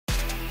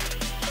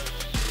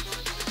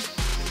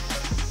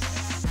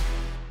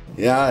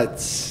Yeah,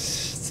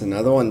 it's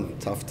another one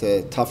tough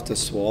to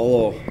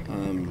swallow.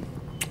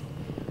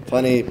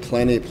 Plenty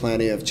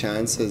of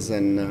chances,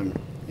 and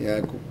yeah,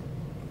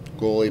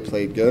 goalie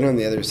played good on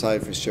the other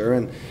side for sure.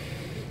 And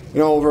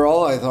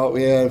overall, I thought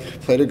we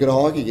played a good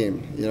hockey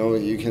game.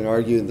 You can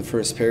argue the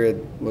first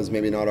period was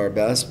maybe not our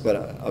best, but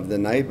of the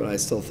night. But I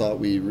still thought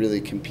we really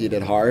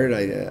competed hard.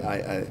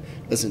 I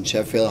listen,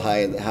 Sheffield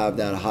have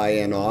that high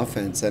end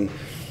offense, and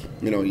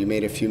you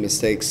made a few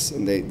mistakes,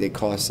 and they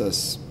cost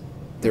us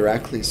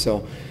directly.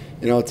 So,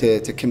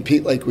 to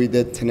compete like we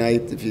did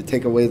tonight, if you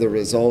take away the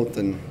result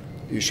and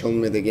you showed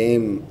me the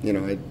game,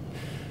 I'd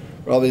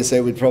probably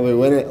say we'd probably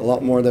win it a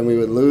lot more than we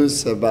would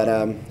lose. But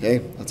hey,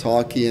 that's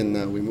hockey,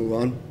 and we move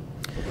on.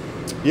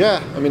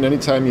 Yeah, I mean,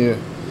 anytime you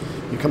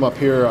come up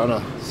here on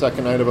a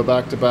second night of a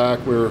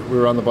back-to-back, we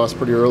were on the bus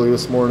pretty early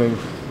this morning.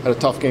 Had a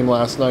tough game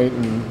last night,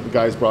 and the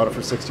guys brought it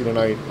for 60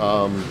 tonight.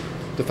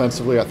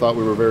 Defensively, I thought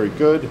we were very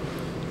good.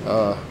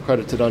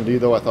 Credit to Dundee,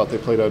 though. I thought they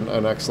played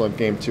an excellent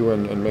game, too,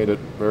 and made it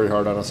very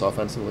hard on us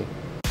offensively.